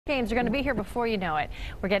Games are going to be here before you know it.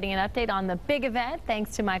 We're getting an update on the big event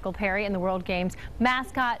thanks to Michael Perry and the World Games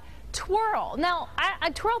mascot, Twirl. Now,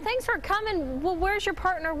 Twirl, thanks for coming. Well, where's your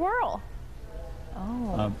partner, Whirl?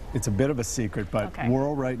 Oh. It's a bit of a secret, but okay.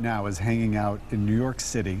 Whirl right now is hanging out in New York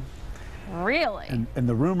City. Really? And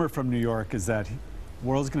the rumor from New York is that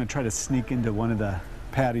Whirl's going to try to sneak into one of the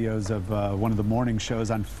patios of one of the morning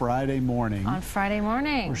shows on Friday morning. On Friday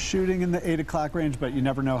morning. We're shooting in the 8 o'clock range, but you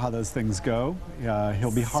never know how those things go.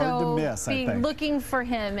 He'll be hard to miss, I think. Looking for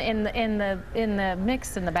him in the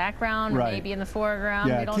mix in the background, right. Or maybe in the foreground.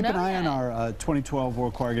 Yeah, we don't keep know an eye yet. on our 2012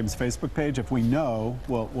 World Choir Games Facebook page. If we know,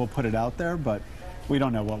 we'll put it out there, but we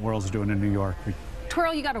don't know what Whirl's doing in New York.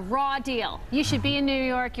 Twirl, you got a raw deal. You should be in New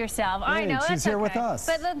York yourself. Hey, I know, she's here with us.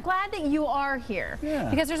 But I'm glad that you are here. Yeah.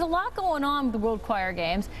 Because there's a lot going on with the World Choir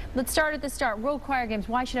Games. Let's start at the start. World Choir Games,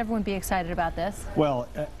 why should everyone be excited about this? Well,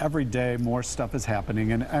 every day more stuff is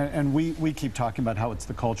happening, and we keep talking about how it's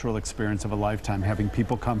the cultural experience of a lifetime, having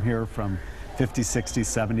people come here from 50, 60,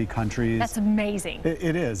 70 countries. That's amazing.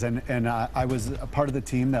 It is, and I was a part of the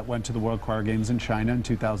team that went to the World Choir Games in China in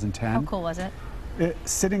 2010. How cool was it?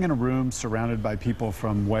 Sitting in a room surrounded by people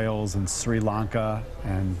from Wales and Sri Lanka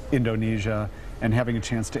and Indonesia and having a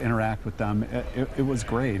chance to interact with them, it was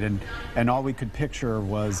great. And all we could picture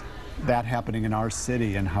was that happening in our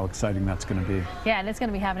city and how exciting that's going to be. Yeah, and it's going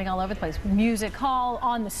to be happening all over the place. Music hall,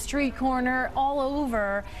 on the street corner, all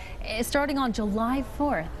over, starting on July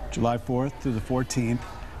 4th. July 4th through the 14th.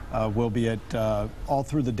 We'll be at all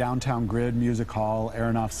through the downtown grid, Music Hall,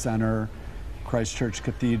 Aronoff Center, Christchurch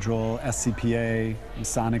Cathedral, SCPA,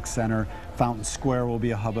 Masonic Center, Fountain Square will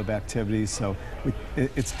be a hub of activities. So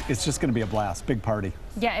it's just going to be a blast, big party.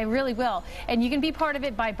 Yeah, it really will. And you can be part of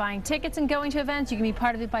it by buying tickets and going to events. You can be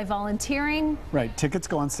part of it by volunteering. Right. Tickets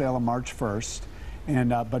go on sale on March 1st.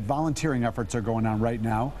 But volunteering efforts are going on right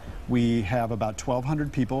now. We have about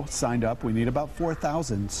 1,200 people signed up. We need about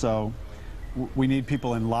 4,000. So we need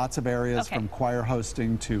people in lots of areas, from choir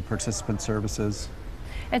hosting to participant services.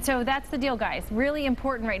 And so that's the deal, guys. Really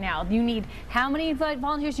important right now. You need, how many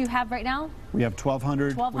volunteers do you have right now? We have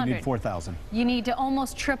 1,200. We need 4,000. You need to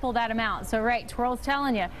almost triple that amount. So, right, Twirl's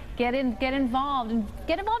telling you, get involved in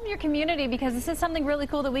your community, because this is something really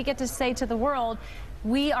cool that we get to say to the world.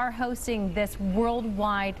 We are hosting this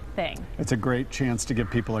worldwide thing. It's a great chance to give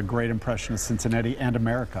people a great impression of Cincinnati and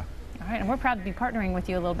America. All right, and we're proud to be partnering with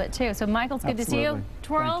you a little bit too. So, Michael, it's good to see you.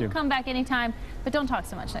 Twirl, come back anytime, but don't talk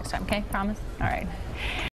so much next time, okay? Promise? All right.